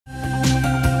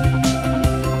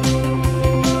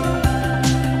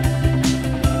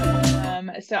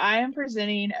so I am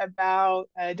presenting about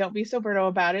Don't Be So Brittle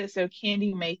About It, so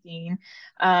candy making.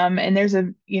 And there's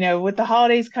with the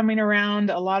holidays coming around,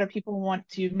 a lot of people want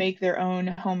to make their own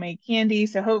homemade candy.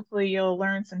 So hopefully you'll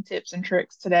learn some tips and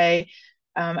tricks today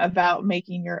about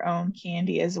making your own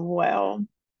candy as well.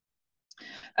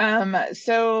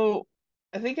 So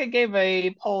I think I gave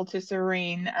a poll to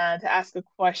Serene to ask a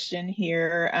question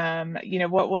here.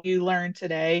 What will you learn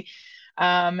today?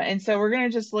 And so we're going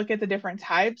to just look at the different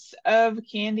types of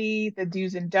candy, the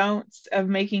do's and don'ts of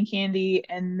making candy.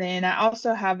 And then I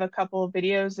also have a couple of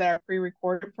videos that are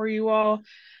pre-recorded for you all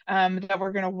that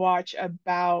we're going to watch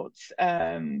about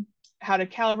how to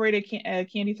calibrate a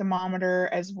candy thermometer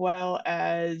as well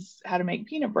as how to make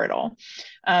peanut brittle.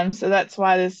 So that's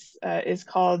why this is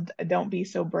called Don't Be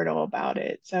So Brittle About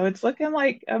It. So it's looking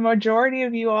like a majority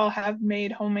of you all have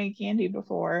made homemade candy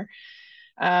before.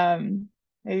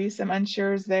 Maybe some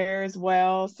unsures there as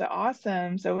well. So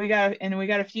awesome. So we got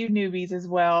a few newbies as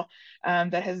well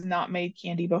that has not made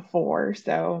candy before.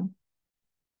 So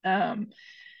let's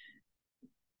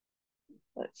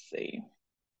see.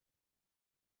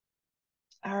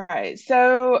 All right.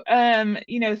 So,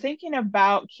 thinking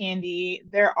about candy,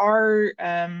 there are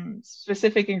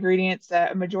specific ingredients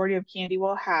that a majority of candy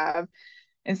will have.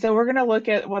 And so we're going to look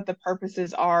at what the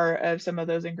purposes are of some of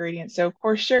those ingredients. So, of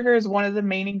course, sugar is one of the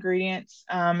main ingredients.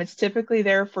 It's typically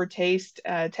there for taste,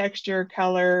 texture,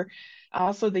 color,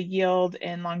 also the yield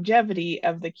and longevity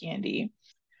of the candy.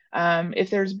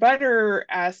 If there's butter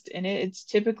asked in it, it's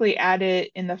typically added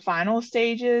in the final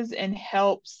stages and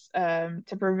helps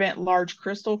to prevent large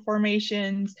crystal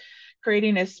formations,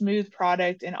 creating a smooth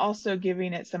product and also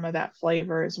giving it some of that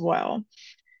flavor as well.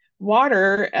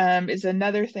 Water is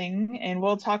another thing, and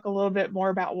we'll talk a little bit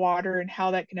more about water and how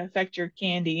that can affect your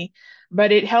candy,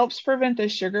 but it helps prevent the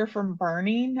sugar from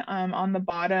burning on the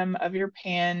bottom of your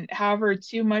pan. However,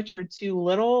 too much or too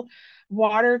little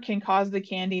water can cause the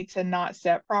candy to not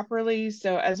set properly.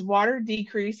 So as water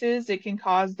decreases, it can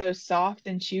cause those soft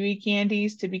and chewy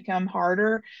candies to become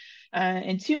harder.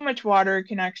 And too much water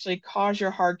can actually cause your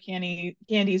hard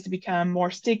candies to become more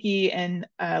sticky and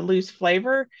lose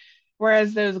flavor.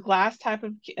 Whereas those glass type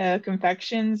of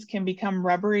confections can become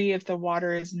rubbery if the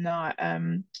water is not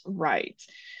right.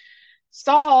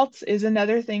 Salt is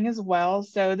another thing as well.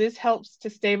 So this helps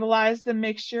to stabilize the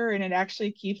mixture and it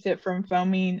actually keeps it from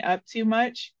foaming up too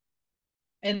much.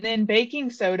 And then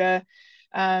baking soda,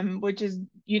 which is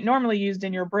normally used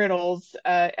in your brittles,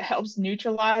 helps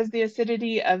neutralize the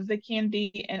acidity of the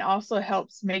candy and also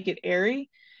helps make it airy.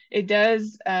 It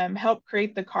does help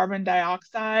create the carbon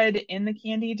dioxide in the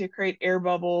candy to create air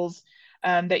bubbles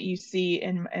that you see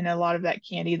in a lot of that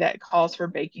candy that calls for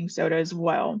baking soda as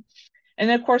well. And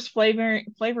then, of course,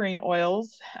 flavoring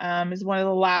oils is one of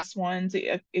the last ones.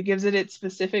 It gives it its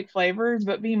specific flavors,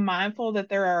 but be mindful that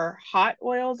there are hot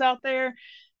oils out there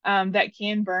that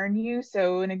can burn you.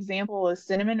 So an example is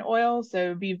cinnamon oil.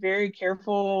 So be very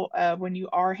careful when you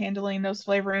are handling those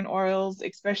flavoring oils,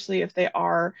 especially if they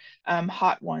are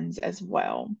hot ones as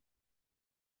well.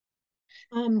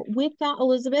 With that,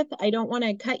 Elizabeth, I don't want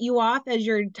to cut you off as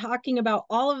you're talking about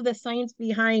all of the science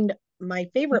behind my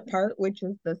favorite part, which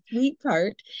is the sweet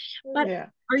part. But Yeah.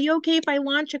 are you okay if I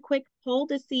launch a quick poll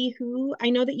to see who?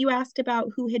 I know that you asked about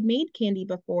who had made candy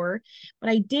before, but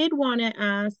I did want to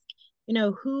ask,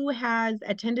 who has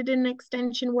attended an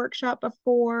extension workshop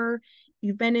before?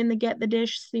 You've been in the Get the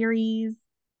Dish series.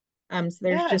 So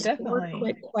there's Yeah, just four definitely.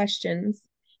 quick questions.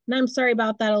 And I'm sorry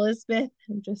about that, Elizabeth.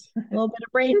 I'm just a little bit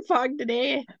of brain fog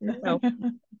today. And so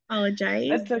apologize.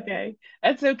 That's okay.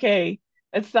 That's okay.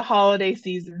 It's the holiday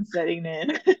season setting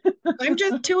in. I'm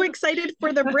just too excited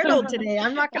for the brittle today.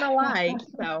 I'm not gonna lie.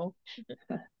 So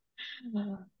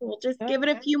we'll just give it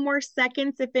a Okay. few more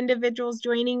seconds if individuals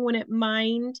joining wouldn't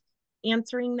mind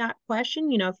answering that question.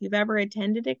 If you've ever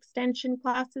attended extension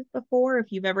classes before,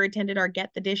 if you've ever attended our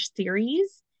Get the Dish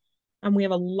series. We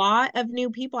have a lot of new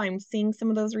people. I'm seeing some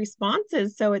of those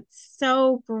responses. So it's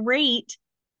so great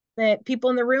that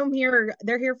people in the room here,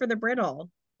 they're here for the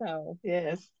brittle. So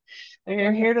Yes. go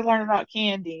They're ahead. here to learn about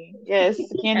candy. Yes,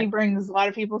 Yeah. candy brings a lot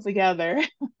of people together.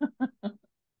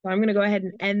 So I'm going to go ahead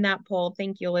and end that poll.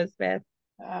 Thank you, Elizabeth.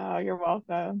 Oh, you're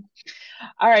welcome.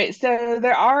 All right, so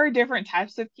there are different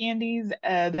types of candies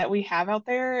that we have out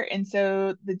there. And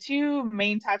so the two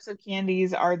main types of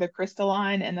candies are the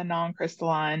crystalline and the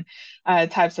non-crystalline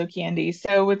types of candies.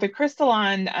 So with the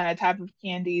crystalline type of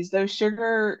candies, those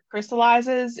sugar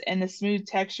crystallizes and the smooth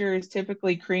texture is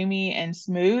typically creamy and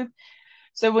smooth.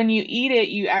 So when you eat it,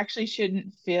 you actually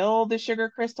shouldn't feel the sugar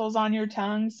crystals on your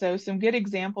tongue. So some good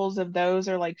examples of those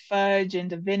are like fudge and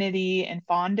divinity and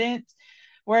fondant.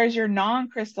 Whereas your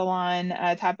non-crystalline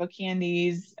type of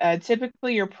candies,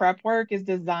 typically your prep work is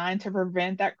designed to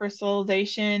prevent that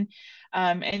crystallization,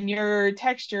 and your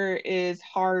texture is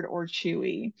hard or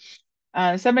chewy.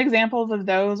 Some examples of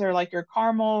those are like your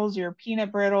caramels, your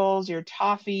peanut brittles, your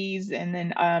toffees, and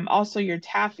then also your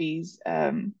taffies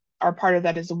are part of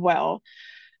that as well.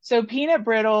 So peanut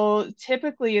brittle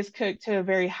typically is cooked to a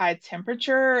very high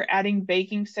temperature. Adding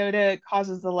baking soda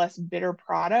causes a less bitter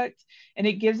product, and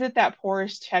it gives it that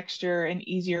porous texture and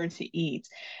easier to eat.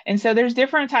 And so there's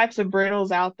different types of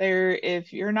brittles out there.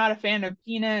 If you're not a fan of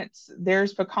peanuts,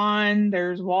 there's pecan,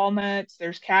 there's walnuts,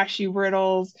 there's cashew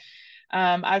brittles.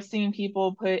 I've seen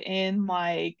people put in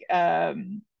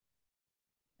um,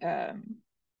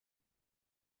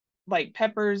 like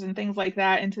peppers and things like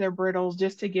that into their brittles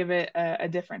just to give it a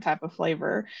different type of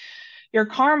flavor. Your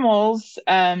caramels,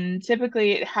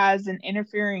 typically it has an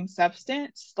interfering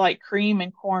substance like cream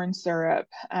and corn syrup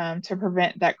to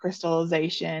prevent that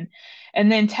crystallization.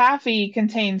 And then taffy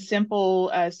contains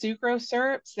simple sucrose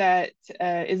syrups that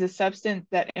is a substance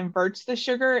that inverts the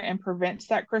sugar and prevents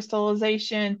that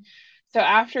crystallization. So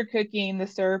after cooking, the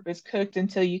syrup is cooked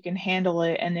until you can handle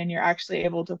it, and then you're actually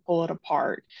able to pull it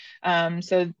apart.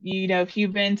 So, if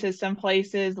you've been to some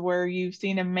places where you've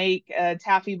seen them make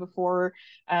taffy before,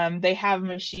 they have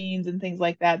machines and things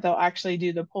like that. They'll actually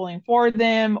do the pulling for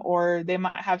them, or they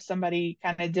might have somebody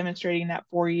kind of demonstrating that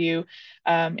for you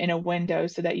in a window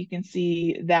so that you can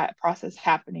see that process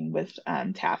happening with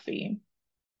taffy.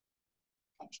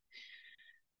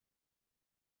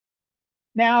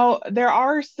 Now, there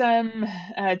are some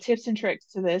tips and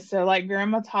tricks to this. So, like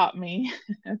grandma taught me,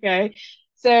 okay?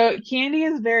 So, candy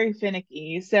is very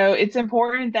finicky. So, it's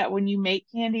important that when you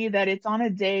make candy that it's on a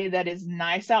day that is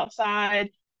nice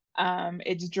outside.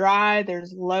 It's dry,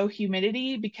 there's low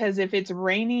humidity, because if it's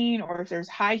raining or if there's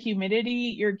high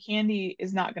humidity, your candy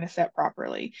is not going to set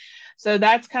properly. So,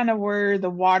 that's kind of where the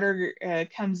water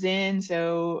comes in.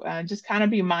 So, just kind of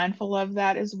be mindful of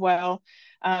that as well.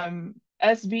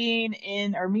 Us being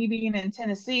in, or me being in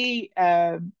Tennessee,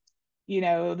 the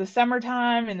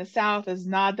summertime in the South is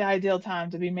not the ideal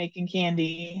time to be making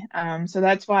candy. So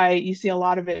that's why you see a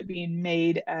lot of it being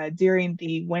made during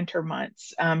the winter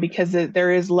months, because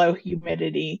there is low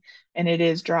humidity and it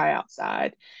is dry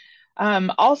outside.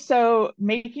 Also,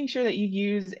 making sure that you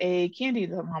use a candy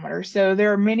thermometer. So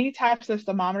there are many types of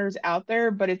thermometers out there,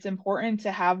 but it's important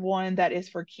to have one that is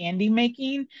for candy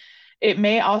making. It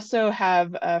may also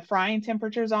have frying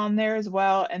temperatures on there as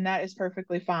well, and that is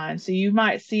perfectly fine. So you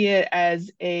might see it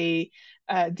as a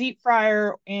deep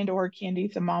fryer and or candy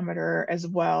thermometer as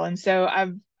well. And so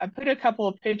I put a couple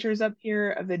of pictures up here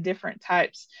of the different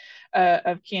types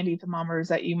of candy thermometers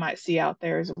that you might see out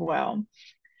there as well.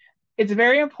 It's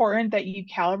very important that you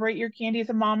calibrate your candy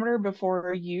thermometer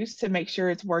before use to make sure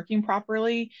it's working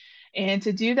properly. And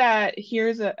to do that,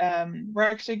 we're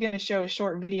actually going to show a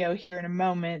short video here in a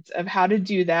moment of how to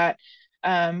do that.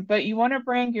 But you want to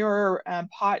bring your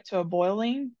pot to a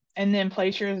boiling and then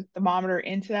place your thermometer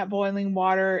into that boiling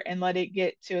water and let it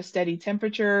get to a steady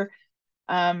temperature.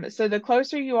 So the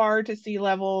closer you are to sea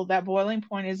level, that boiling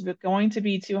point is going to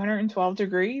be 212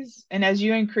 degrees. And as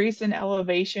you increase in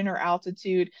elevation or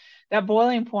altitude, that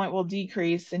boiling point will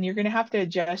decrease and you're going to have to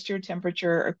adjust your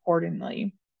temperature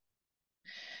accordingly.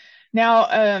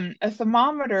 Now, a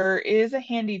thermometer is a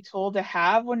handy tool to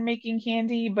have when making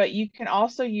candy, but you can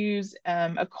also use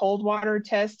a cold water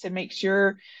test to make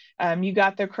sure you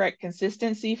got the correct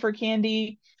consistency for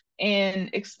candy.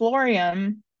 And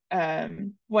Explorium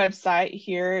website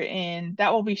here, and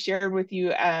that will be shared with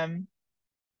you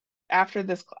after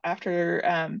this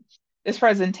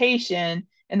presentation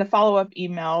in the follow-up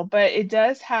email. But it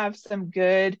does have some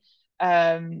good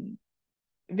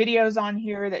videos on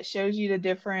here that shows you the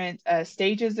different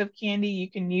stages of candy. You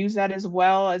can use that as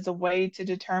well as a way to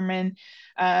determine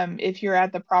if you're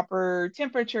at the proper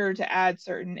temperature to add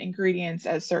certain ingredients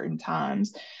at certain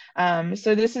times.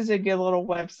 So this is a good little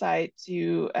website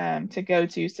to go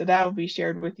to. So that will be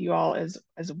shared with you all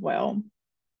as well.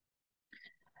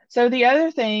 So the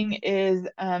other thing is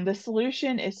the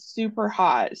solution is super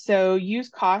hot. So use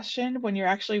caution when you're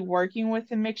actually working with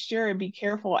the mixture, and be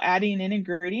careful adding in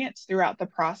ingredients throughout the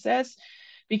process,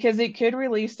 because it could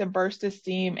release a burst of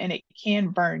steam and it can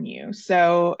burn you.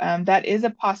 So that is a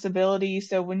possibility.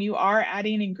 So when you are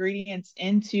adding ingredients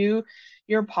into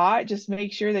your pot, just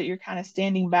make sure that you're kind of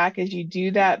standing back as you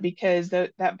do that, because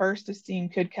that burst of steam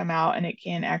could come out and it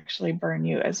can actually burn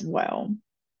you as well.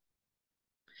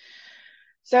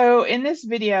 So in this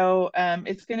video,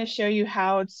 it's going to show you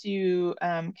how to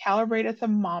calibrate a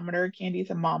thermometer, candy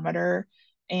thermometer.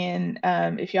 And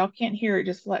if y'all can't hear it,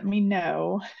 just let me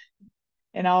know.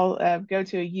 and I'll go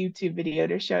to a YouTube video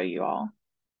to show you all.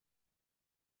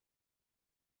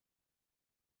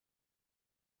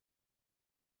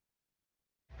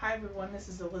 Hi everyone, this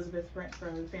is Elizabeth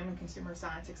Brentford, Family Consumer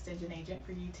Science Extension Agent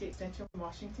for UT Extension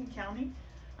Washington County.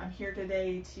 I'm here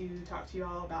today to talk to you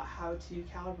all about how to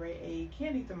calibrate a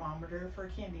candy thermometer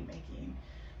for candy making.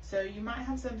 So you might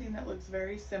have something that looks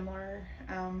very similar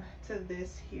to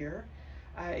this here.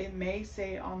 It may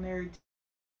say on there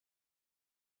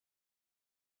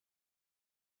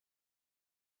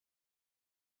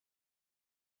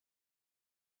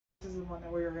this is the one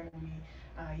that we're going to be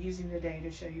using today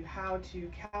to show you how to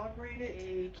calibrate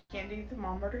a candy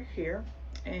thermometer here.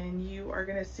 And you are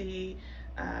going to see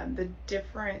the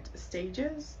different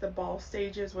stages, the ball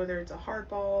stages, whether it's a hard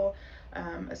ball,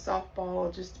 a soft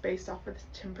ball, just based off of the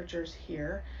temperatures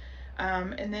here.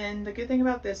 And then the good thing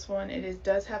about this one,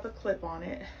 does have a clip on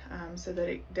it, so that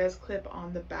it does clip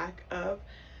on the back of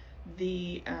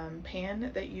the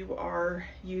pan that you are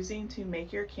using to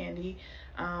make your candy.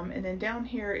 And then down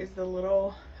here is the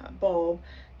little bulb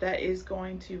that is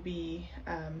going to be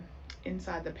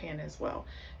inside the pan as well.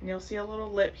 And you'll see a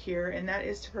little lip here, and that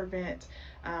is to prevent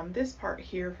this part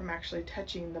here from actually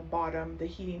touching the bottom, the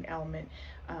heating element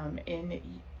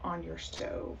on your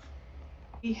stove.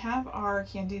 We have our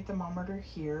candy thermometer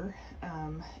here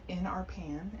in our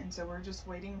pan, and so we're just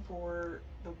waiting for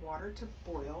the water to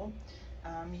boil.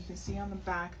 You can see on the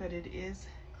back that it is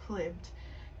clipped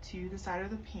to the side of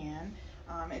the pan.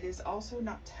 It is also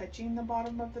not touching the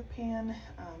bottom of the pan,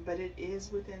 but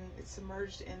it's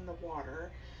submerged in the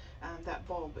water. That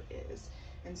bulb is.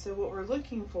 And so what we're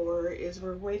looking for is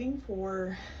we're waiting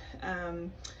for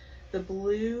the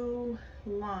blue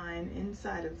line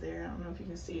inside of there. I don't know if you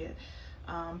can see it,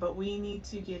 but we need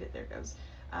to get it, there it goes,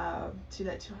 to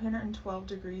that 212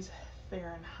 degrees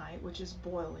Fahrenheit, which is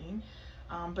boiling.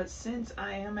 But since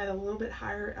I am at a little bit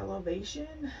higher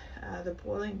elevation, the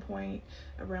boiling point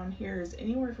around here is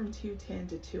anywhere from 210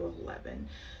 to 211.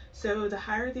 So the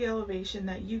higher the elevation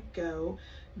that you go,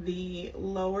 the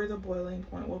lower the boiling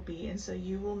point will be. And so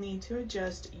you will need to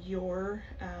adjust your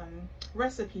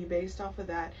recipe based off of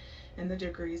that and the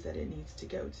degrees that it needs to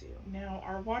go to. Now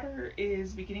our water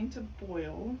is beginning to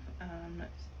boil,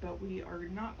 but we are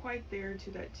not quite there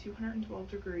to that 212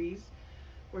 degrees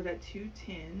or that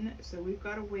 210. So we've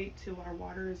got to wait till our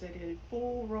water is at a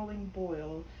full rolling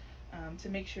boil to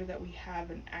make sure that we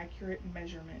have an accurate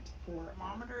measurement for. The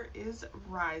thermometer is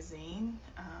rising.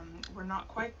 We're not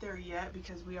quite there yet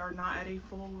because we are not at a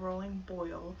full rolling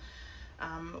boil.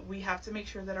 We have to make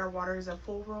sure that our water is a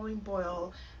full rolling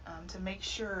boil to make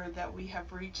sure that we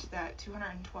have reached that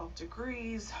 212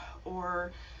 degrees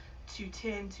or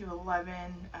 210 to 11,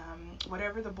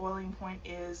 whatever the boiling point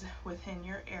is within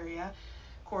your area.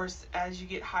 Of course, as you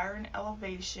get higher in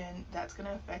elevation, that's going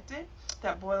to affect it.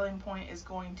 That boiling point is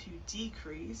going to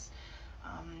decrease.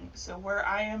 So where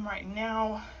I am right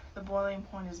now, the boiling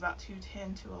point is about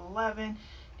 210 to 11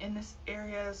 in this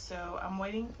area. So I'm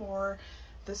waiting for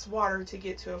this water to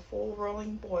get to a full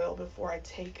rolling boil before I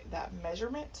take that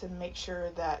measurement to make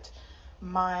sure that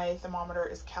my thermometer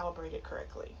is calibrated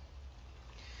correctly.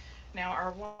 Now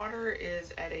our water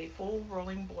is at a full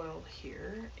rolling boil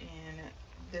here, and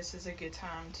this is a good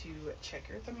time to check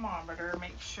your thermometer,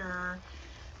 make sure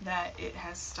that it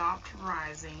has stopped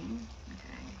rising.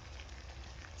 Okay,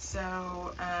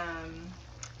 so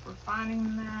we're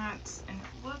finding that, and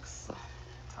it looks,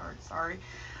 it's hard, sorry,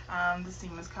 the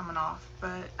steam is coming off,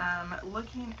 but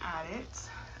looking at it,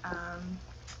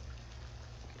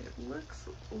 it looks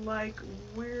like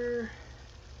we're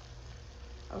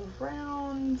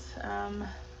around,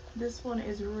 this one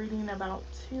is reading about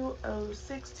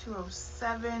 206,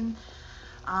 207.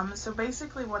 So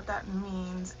basically what that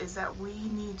means is that we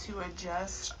need to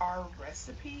adjust our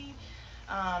recipe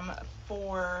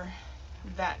for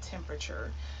that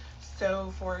temperature.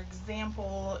 So for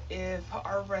example, if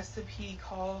our recipe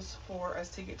calls for us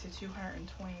to get to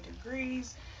 220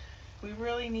 degrees, we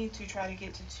really need to try to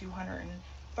get to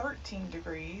 213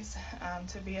 degrees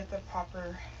to be at the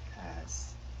proper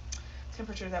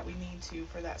temperature that we need to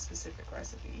for that specific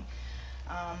recipe.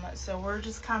 So we're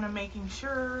just kind of making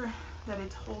sure that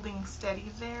it's holding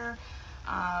steady there.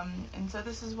 And so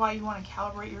this is why you want to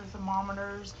calibrate your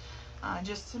thermometers,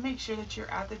 just to make sure that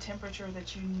you're at the temperature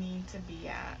that you need to be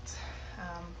at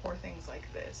for things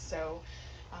like this. So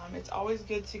it's always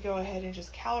good to go ahead and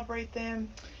just calibrate them.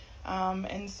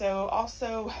 And so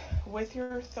also with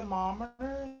your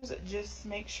thermometers, just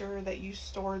make sure that you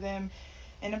store them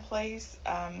in a place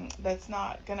that's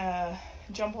not gonna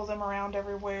jumble them around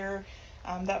everywhere.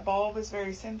 That bulb is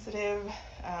very sensitive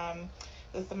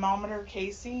The thermometer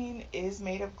casing is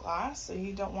made of glass, so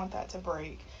you don't want that to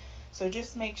break. So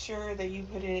just make sure that you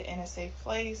put it in a safe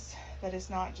place, that it's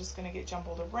not just going to get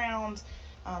jumbled around,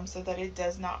 so that it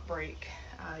does not break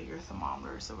your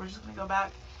thermometer. So we're just going to go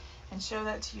back and show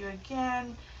that to you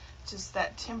again, just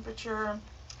that temperature.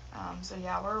 So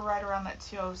yeah, we're right around that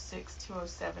 206,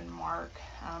 207 mark.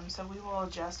 So we will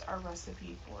adjust our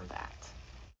recipe for that.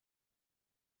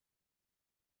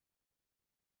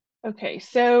 Okay,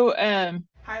 so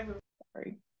hi,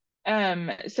 sorry.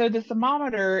 So the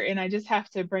thermometer, and I just have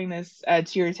to bring this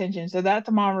to your attention. So that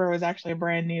thermometer was actually a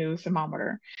brand new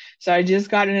thermometer. So I just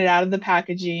gotten it out of the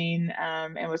packaging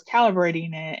and was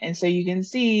calibrating it. And so you can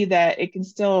see that it can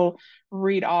still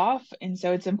read off. And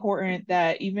so it's important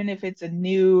that even if it's a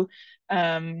new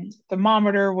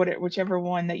thermometer, whichever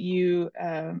one that you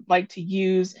like to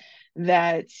use,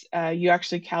 that you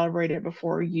actually calibrate it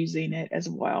before using it as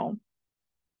well.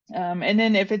 And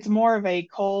then if it's more of a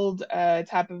cold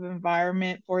type of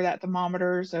environment for that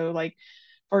thermometer, so like,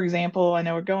 for example, I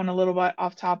know we're going a little bit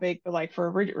off topic, but like for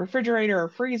a refrigerator or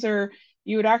freezer,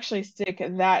 you would actually stick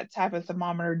that type of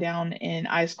thermometer down in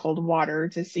ice cold water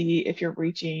to see if you're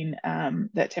reaching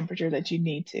that temperature that you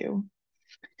need to.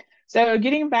 So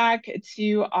getting back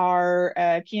to our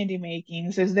candy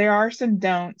making, says there are some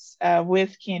don'ts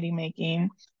with candy making.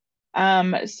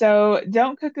 So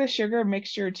don't cook the sugar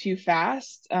mixture too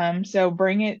fast. So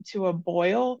bring it to a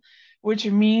boil, which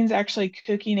means actually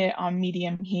cooking it on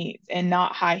medium heat and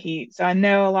not high heat. So I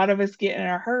know a lot of us get in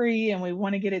a hurry and we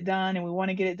want to get it done and we want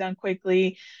to get it done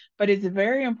quickly, but it's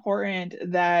very important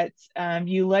that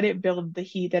you let it build the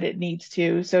heat that it needs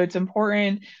to. So it's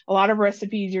important. A lot of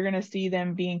recipes, you're going to see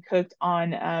them being cooked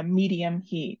on medium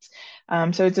heat.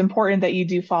 So it's important that you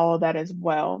do follow that as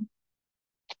well.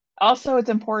 Also, it's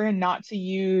important not to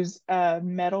use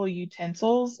metal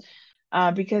utensils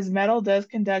because metal does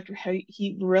conduct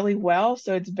heat really well.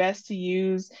 So it's best to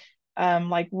use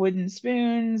like wooden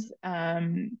spoons.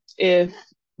 If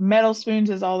metal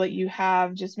spoons is all that you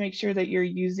have, just make sure that you're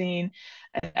using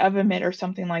an oven mitt or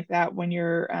something like that when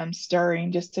you're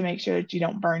stirring, just to make sure that you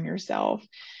don't burn yourself.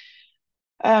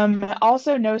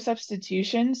 Also, no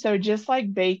substitution. So, just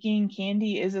like baking,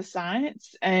 candy is a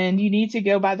science, and you need to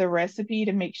go by the recipe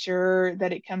to make sure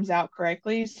that it comes out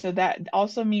correctly. So, that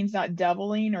also means not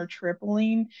doubling or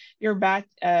tripling your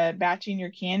batching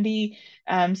your candy.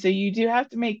 So, you do have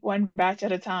to make one batch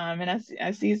at a time. And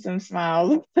I see some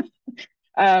smiles.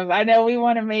 I know we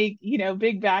want to make,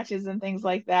 big batches and things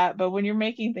like that, but when you're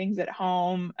making things at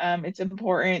home, it's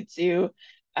important to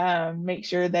make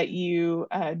sure that you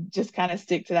just kind of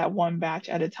stick to that one batch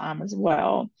at a time as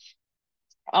well.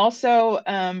 Also,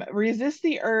 resist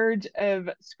the urge of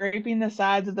scraping the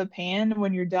sides of the pan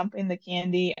when you're dumping the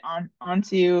candy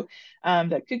onto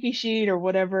the cookie sheet or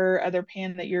whatever other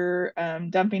pan that you're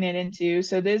dumping it into.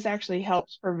 So this actually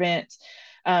helps prevent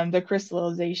the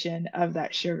crystallization of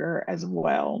that sugar as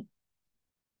well.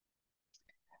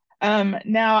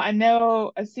 Now I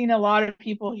know I've seen a lot of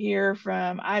people here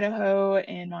from Idaho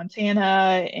and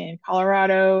Montana and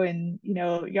Colorado, and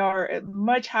y'all are at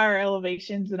much higher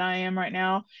elevations than I am right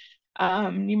now.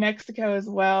 New Mexico as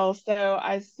well. So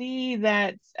I see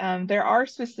that there are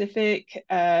specific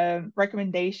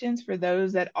recommendations for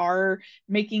those that are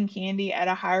making candy at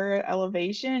a higher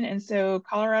elevation. And so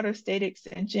Colorado State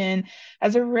Extension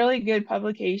has a really good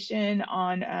publication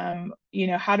on,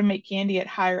 how to make candy at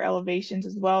higher elevations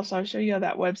as well. So I'll show you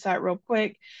that website real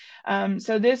quick.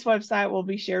 So this website will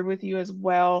be shared with you as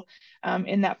well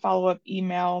in that follow-up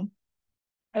email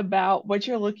about what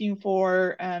you're looking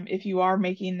for if you are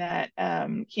making that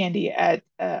candy at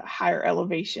higher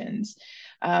elevations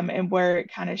and where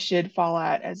it kind of should fall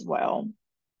at as well.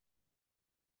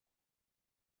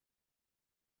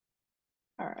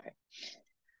 All right.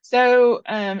 So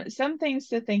some things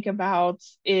to think about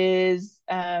is,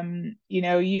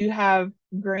 you have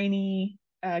grainy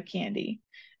candy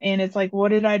and it's like, what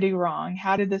did I do wrong?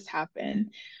 How did this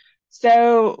happen?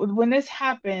 So when this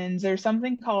happens, there's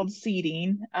something called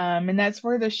seeding, and that's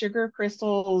where the sugar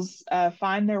crystals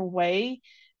find their way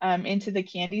into the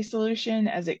candy solution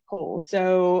as it cools.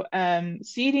 So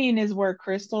seeding is where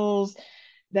crystals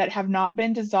that have not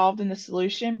been dissolved in the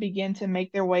solution begin to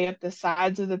make their way up the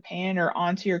sides of the pan or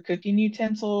onto your cooking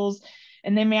utensils,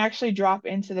 and they may actually drop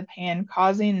into the pan,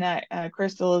 causing that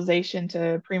crystallization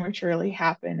to prematurely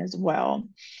happen as well.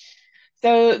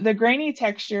 So the grainy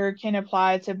texture can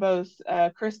apply to both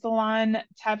crystalline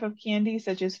type of candy,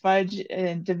 such as fudge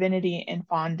and divinity and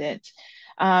fondant.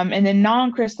 And then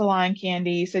non-crystalline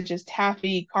candy, such as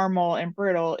taffy, caramel, and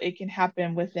brittle, it can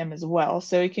happen with them as well.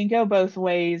 So it can go both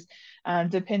ways,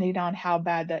 depending on how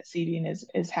bad that seeding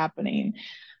is happening.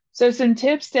 So some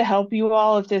tips to help you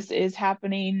all if this is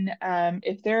happening.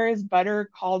 If there is butter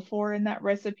called for in that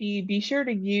recipe, be sure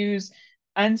to use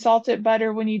unsalted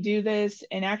butter when you do this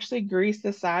and actually grease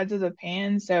the sides of the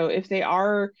pan. So if they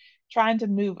are trying to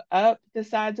move up the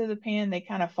sides of the pan, they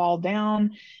kind of fall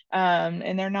down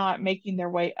and they're not making their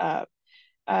way up.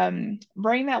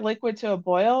 Bring that liquid to a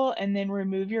boil and then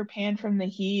remove your pan from the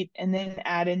heat and then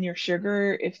add in your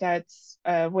sugar if that's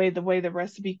the way the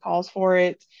recipe calls for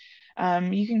it.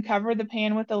 You can cover the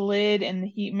pan with a lid and the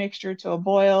heat mixture to a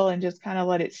boil and just kind of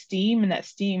let it steam, and that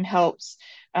steam helps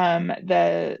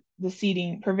the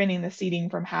seeding, preventing the seeding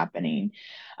from happening.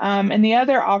 And the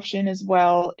other option as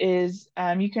well is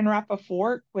you can wrap a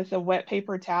fork with a wet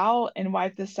paper towel and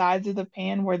wipe the sides of the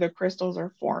pan where the crystals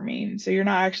are forming. So you're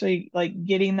not actually like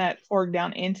getting that fork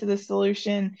down into the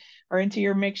solution or into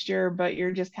your mixture, but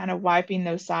you're just kind of wiping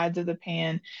those sides of the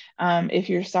pan if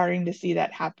you're starting to see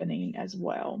that happening as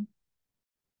well.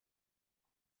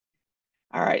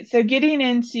 All right, so getting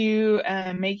into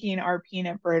making our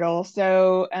peanut brittle.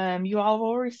 So you all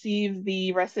will receive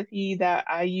the recipe that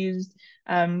I used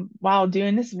while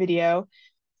doing this video.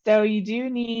 So you do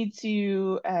need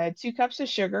 2 cups of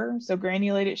sugar, so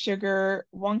granulated sugar,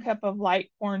 1 cup of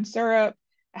light corn syrup,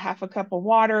 a half a cup of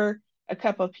water, a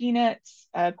cup of peanuts,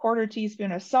 a quarter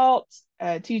teaspoon of salt,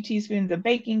 2 teaspoons of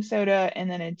baking soda,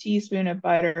 and then a teaspoon of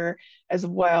butter as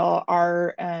well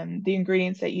are the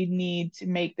ingredients that you need to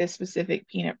make this specific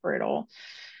peanut brittle.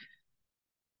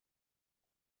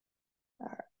 All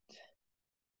right,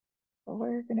 well,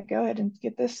 we're going to go ahead and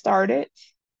get this started.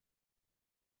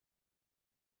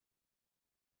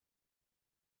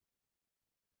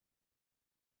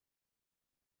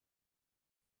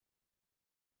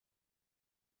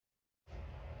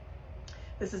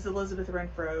 This is Elizabeth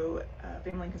Renfro,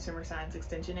 Family and Consumer Science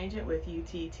Extension Agent with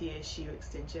UT-TSU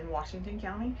Extension, Washington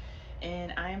County,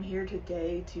 and I am here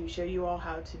today to show you all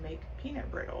how to make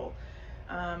peanut brittle.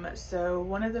 So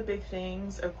one of the big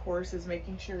things, of course, is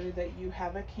making sure that you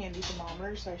have a candy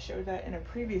thermometer. So I showed that in a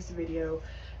previous video,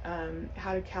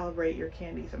 how to calibrate your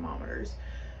candy thermometers.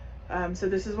 So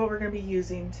this is what we're going to be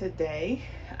using today.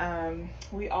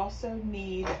 We also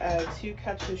need 2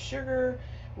 cups of sugar.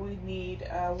 We need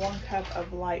 1 cup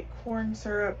of light corn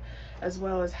syrup, as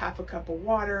well as half a cup of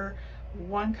water,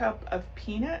 1 cup of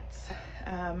peanuts,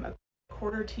 a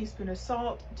quarter teaspoon of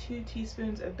salt, 2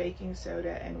 teaspoons of baking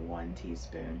soda, and 1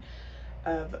 teaspoon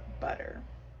of butter.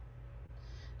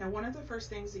 Now, one of the first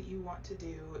things that you want to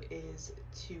do is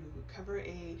to cover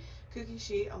a cookie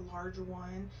sheet, a large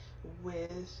one,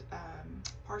 with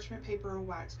parchment paper or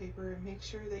wax paper, and make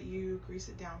sure that you grease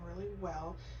it down really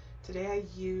well. Today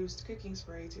I used cooking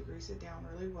spray to grease it down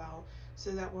really well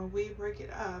so that when we break it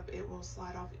up, it will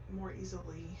slide off more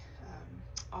easily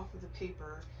off of the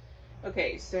paper.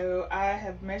 Okay, so I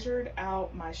have measured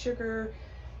out my sugar,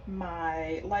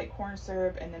 my light corn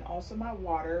syrup, and then also my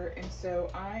water. And so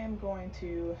I am going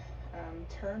to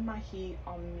turn my heat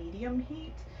on medium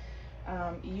heat.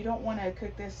 You don't want to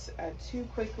cook this too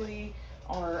quickly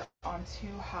or on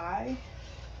too high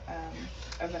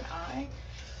of an eye.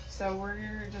 So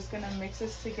we're just going to mix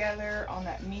this together on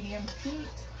that medium heat.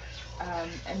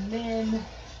 And then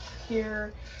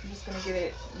here, I'm just going to get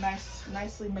it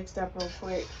nicely mixed up real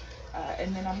quick.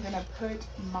 And then I'm going to put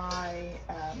my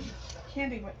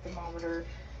candy thermometer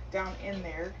down in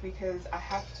there because I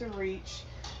have to reach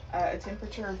a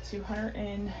temperature of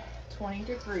 220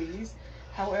 degrees.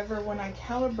 However, when I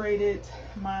calibrated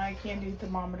my candy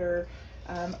thermometer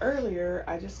earlier,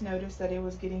 I just noticed that it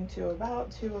was getting to about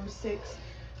 206,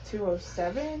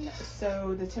 207.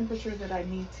 So the temperature that I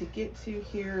need to get to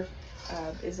here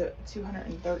is at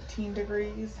 213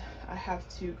 degrees. I have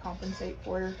to compensate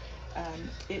for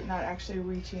it not actually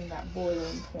reaching that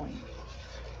boiling point.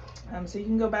 So you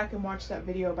can go back and watch that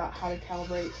video about how to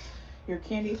calibrate your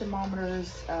candy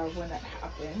thermometers when that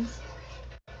happens.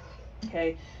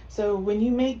 Okay, so when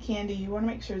you make candy, you want to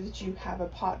make sure that you have a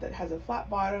pot that has a flat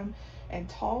bottom and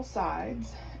tall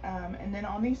sides. And then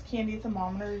on these candy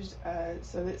thermometers,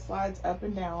 so that slides up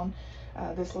and down,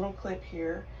 this little clip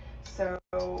here. So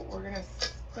we're going to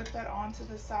clip that onto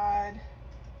the side.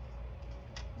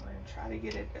 We're going to try to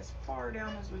get it as far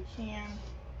down as we can.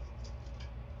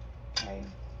 Okay.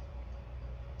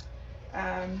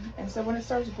 And so when it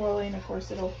starts boiling, of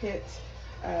course, it'll hit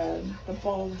the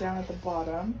bulb down at the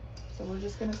bottom. So we're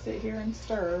just going to sit here and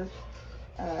stir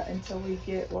until we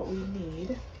get what we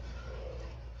need.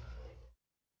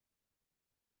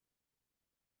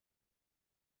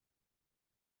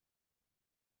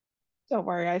 Don't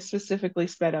worry, I specifically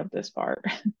sped up this part.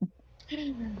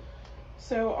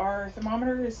 So our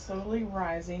thermometer is slowly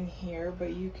rising here,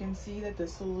 but you can see that the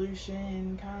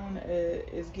solution kind of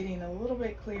is getting a little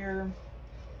bit clearer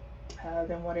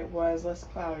than what it was, less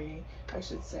cloudy, I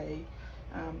should say.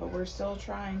 But we're still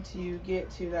trying to get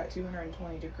to that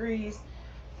 220 degrees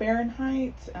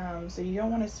Fahrenheit. So you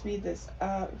don't want to speed this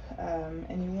up,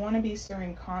 and you want to be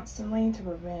stirring constantly to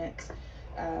prevent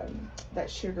that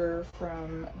sugar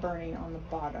from burning on the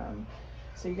bottom.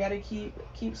 So you got to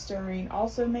keep stirring.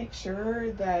 Also, make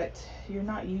sure that you're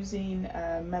not using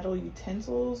metal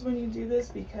utensils when you do this,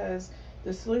 because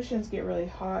the solutions get really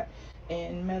hot,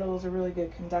 and metal is a really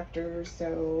good conductor.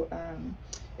 So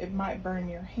it might burn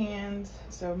your hands.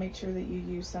 So make sure that you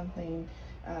use something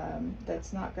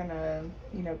that's not gonna,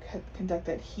 conduct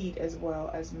that heat as well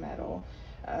as metal.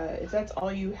 If that's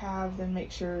all you have, then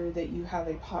make sure that you have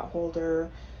a pot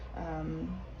holder.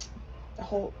 Um,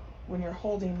 hold, when you're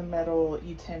holding the metal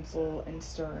utensil and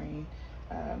stirring,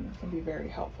 can be very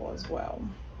helpful as well.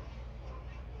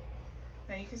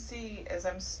 Now you can see as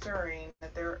I'm stirring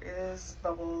that there is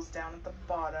bubbles down at the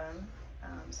bottom.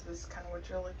 So this is kind of what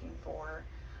you're looking for.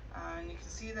 And you can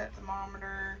see that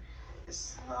thermometer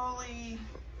is slowly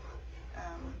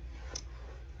um,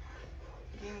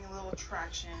 gaining a little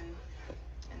traction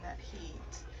in that heat.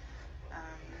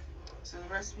 So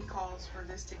the recipe calls for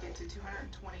this to get to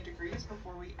 220 degrees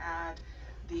before we add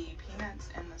the peanuts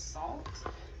and the salt.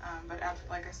 But after,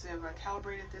 like I said, I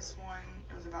calibrated this one.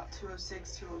 It was about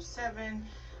 206, 207.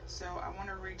 So I want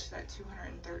to reach that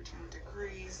 213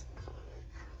 degrees,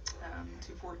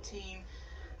 214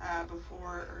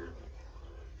 before, or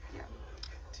yeah,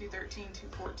 213,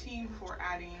 214 before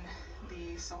adding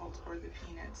the salt or the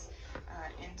peanuts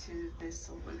into this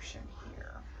solution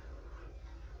here.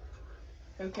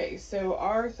 Okay, so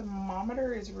our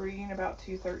thermometer is reading about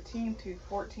 213,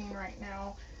 214 right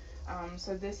now.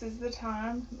 So this is the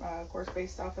time, of course,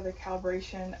 based off of the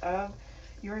calibration of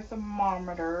your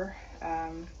thermometer.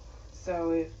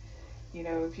 So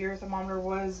if your thermometer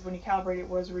was, when you calibrate it,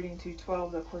 was reading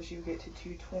 212, of course you get to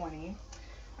 220.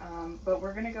 But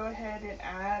we're gonna go ahead and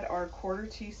add our 1/4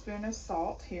 teaspoon of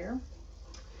salt here.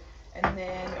 And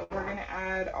then we're gonna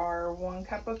add our 1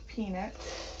 cup of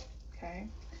peanuts, okay?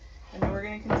 And then we're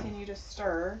going to continue to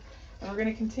stir. And we're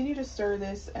going to continue to stir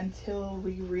this until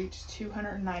we reach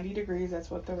 290 degrees.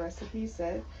 That's what the recipe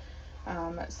said.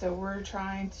 So we're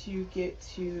trying to get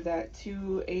to that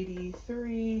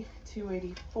 283,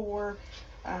 284,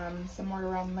 somewhere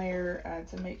around there,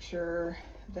 to make sure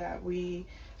that we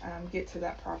get to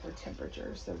that proper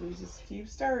temperature. So we just keep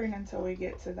stirring until we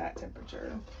get to that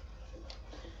temperature.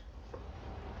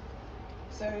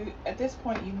 So at this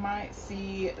point you might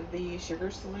see the sugar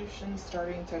solution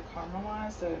starting to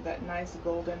caramelize, so that nice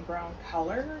golden brown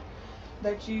color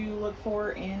that you look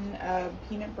for in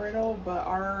peanut brittle, but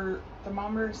our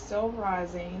thermometer is still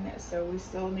rising, so we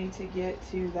still need to get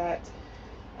to that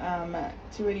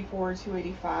 284,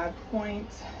 285 point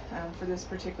for this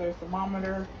particular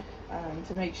thermometer,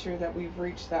 to make sure that we've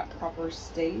reached that proper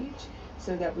stage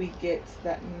so that we get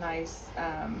that nice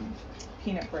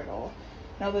peanut brittle.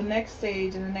 Now the next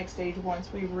stage,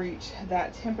 once we reach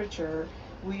that temperature,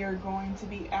 we are going to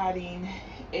be adding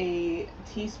a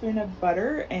teaspoon of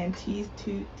butter and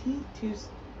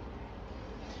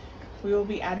we will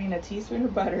be adding a teaspoon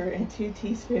of butter and 2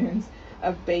 teaspoons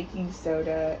of baking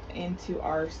soda into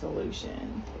our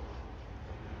solution.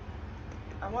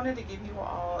 I wanted to give you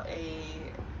all a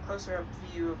closer up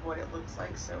view of what it looks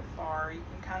like so far. You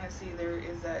can kind of see there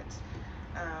is that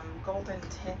golden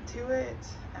tint to it.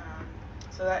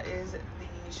 So that is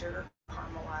the sugar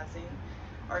caramelizing.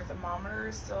 Our thermometer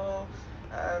is still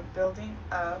building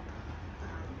up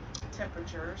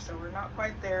temperature, so we're not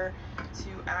quite there to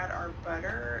add our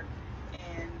butter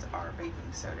and our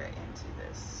baking soda into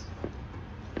this.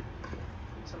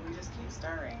 So we just keep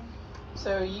stirring.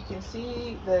 So you can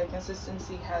see the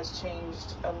consistency has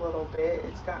changed a little bit.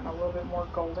 It's gotten a little bit more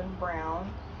golden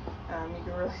brown. You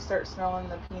can really start smelling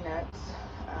the peanuts,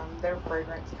 their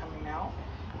fragrance coming out.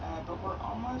 But we're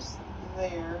almost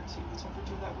there to the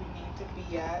temperature that we need to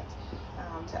be at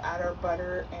to add our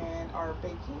butter and our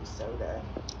baking soda.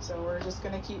 So we're just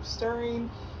going to keep stirring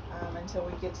until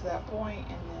we get to that point,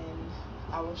 and then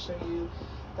I will show you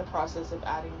the process of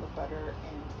adding the butter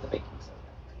and the baking soda.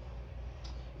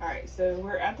 Alright, so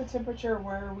we're at the temperature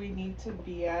where we need to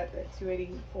be at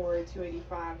 284 to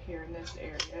 285 here in this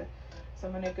area. So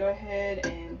I'm going to go ahead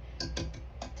and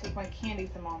take my candy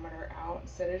thermometer out and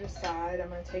set it aside. I'm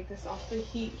going to take this off the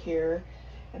heat here,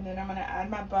 and then I'm going to add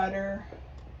my butter,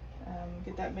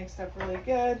 get that mixed up really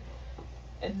good,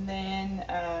 and then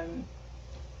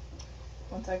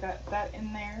once I got that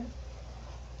in there,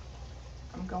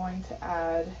 I'm going to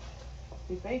add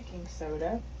the baking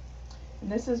soda.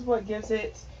 And this is what gives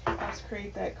it, helps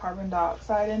create that carbon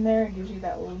dioxide in there. It gives you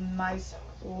that little nice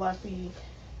fluffy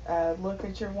look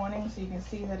that you're wanting. So you can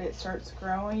see that it starts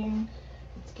growing.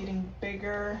 It's getting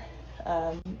bigger.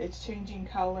 It's changing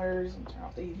colors. Turn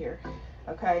off the heat here.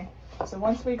 Okay, so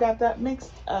once we got that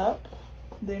mixed up,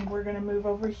 then we're going to move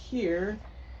over here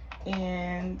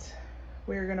and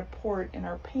we're going to pour it in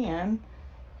our pan,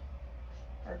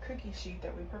 our cookie sheet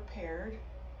that we prepared.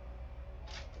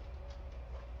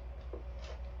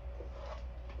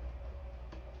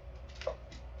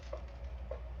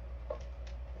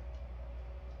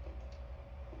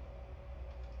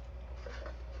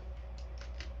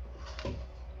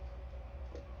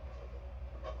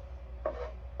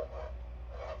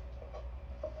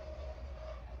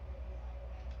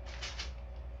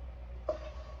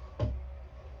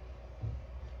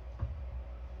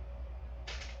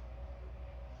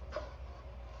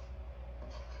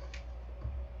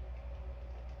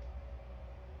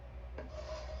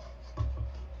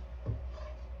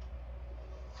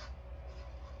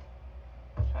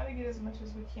 Try to get as much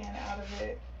as we can out of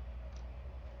it.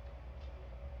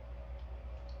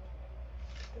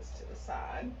 Put this to the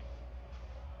side.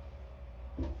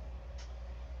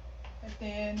 And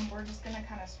then we're just going to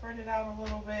kind of spread it out a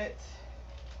little bit,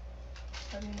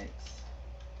 getting it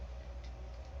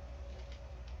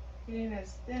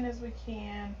as thin as we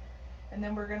can. And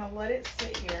then we're going to let it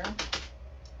sit here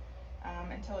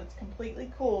until it's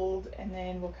completely cooled, and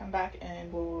then we'll come back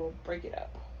and we'll break it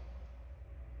up.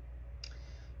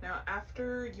 Now,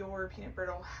 after your peanut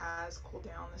brittle has cooled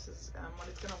down, this is what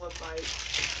it's going to look like.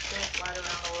 It's going to slide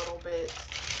around a little bit,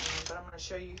 but I'm going to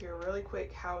show you here really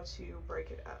quick how to break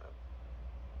it up.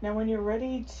 Now, when you're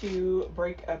ready to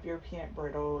break up your peanut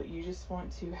brittle, you just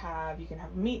want to have, you can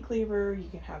have a meat cleaver, you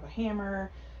can have a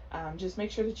hammer. Just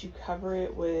make sure that you cover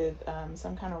it with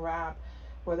some kind of wrap,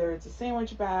 whether it's a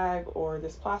sandwich bag or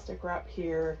this plastic wrap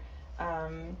here.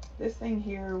 This thing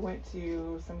here went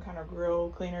to some kind of grill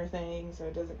cleaner thing, so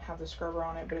it doesn't have the scrubber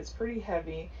on it, but it's pretty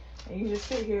heavy. And you just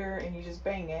sit here and you just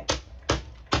bang it.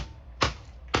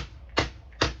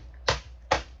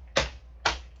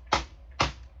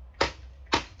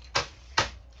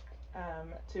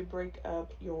 To break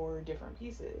up your different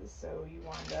pieces. So you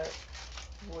wind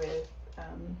up with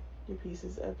your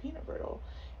pieces of peanut brittle,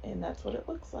 and that's what it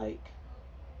looks like.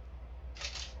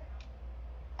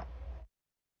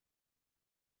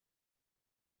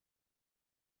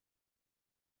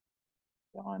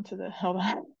 Go on to the, hold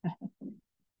on.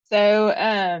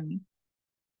 So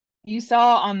you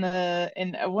saw on the,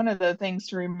 and one of the things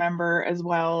to remember as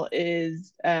well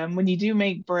is when you do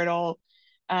make brittle,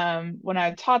 when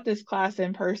I taught this class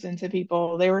in person to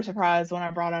people, they were surprised when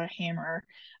I brought out a hammer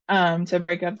to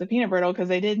break up the peanut brittle, because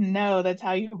they didn't know that's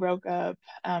how you broke up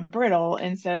brittle.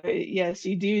 And so, yes,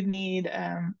 you do need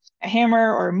a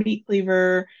hammer or a meat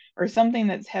cleaver or something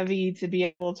that's heavy to be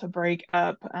able to break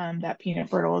up that peanut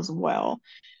brittle as well.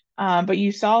 But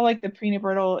you saw like the peanut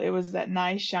brittle, it was that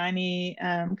nice shiny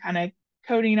kind of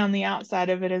coating on the outside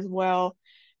of it as well.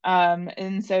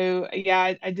 And so,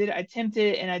 yeah, I did attempt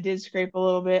it, and I did scrape a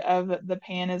little bit of the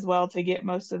pan as well to get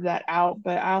most of that out.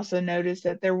 But I also noticed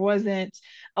that there wasn't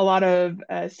a lot of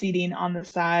seating on the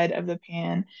side of the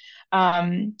pan.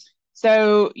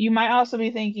 So you might also be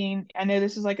thinking, I know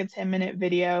this is like a 10-minute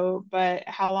video, but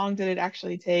how long did it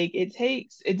actually take? It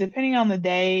takes, it depending on the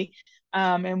day,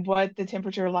 and what the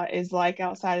temperature is like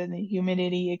outside, and the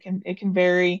humidity, it can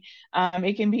vary.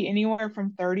 It can be anywhere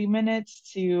from 30 minutes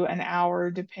to an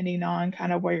hour, depending on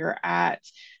kind of where you're at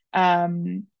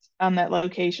on that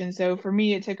location. So for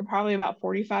me, it took probably about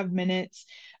 45 minutes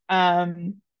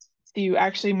to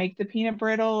actually make the peanut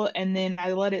brittle, and then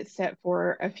I let it set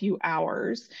for a few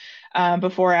hours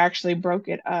before I actually broke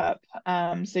it up.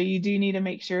 So you do need to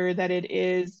make sure that it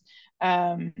is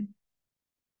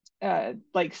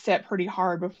like set pretty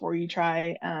hard before you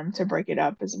try to break it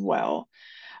up as well.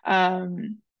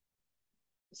 So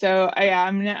yeah,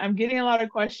 I'm getting a lot of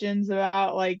questions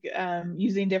about like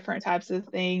using different types of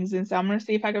things, and so I'm gonna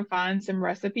see if I can find some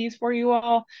recipes for you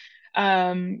all.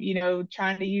 You know,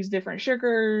 trying to use different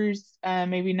sugars,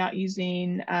 maybe not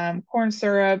using corn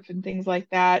syrup and things like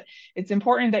that. It's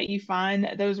important that you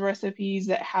find those recipes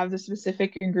that have the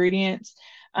specific ingredients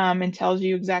and tells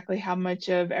you exactly how much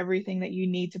of everything that you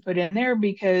need to put in there,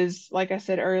 because like I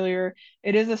said earlier,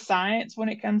 it is a science when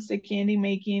it comes to candy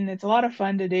making. It's a lot of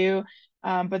fun to do.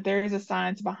 but there is a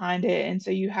science behind it, and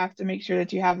so you have to make sure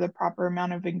that you have the proper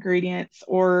amount of ingredients,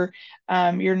 or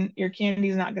your candy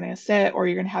is not going to set, or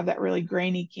you're going to have that really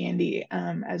grainy candy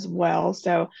as well.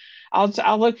 So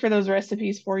I'll look for those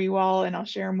recipes for you all, and I'll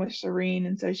share them with Shireen,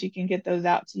 and so she can get those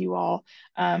out to you all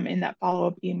in that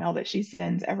follow-up email that she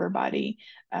sends everybody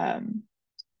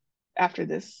after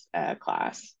this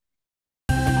class.